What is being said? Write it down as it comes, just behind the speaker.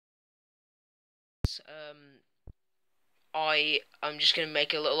I'm just going to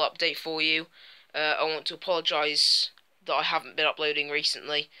make a little update for you. I want to apologise that I haven't been uploading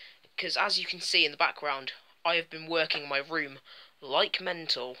recently, because as you can see in the background, I have been working in my room like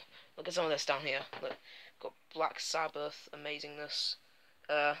mental. Look at some of this down here. Look, got Black Sabbath, amazingness.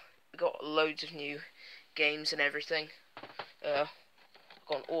 Got loads of new games and everything. Got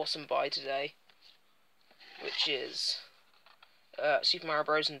an awesome buy today, which is Super Mario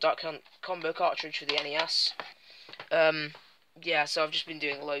Bros. And Duck Hunt combo cartridge for the NES. Yeah, so I've just been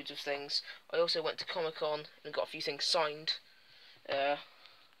doing loads of things. I also went to Comic-Con and got a few things signed.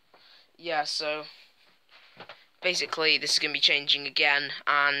 Yeah, so basically this is going to be changing again,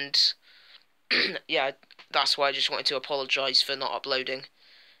 and yeah, that's why I just wanted to apologise for not uploading.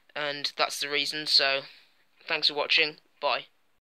 And that's the reason, so thanks for watching, bye.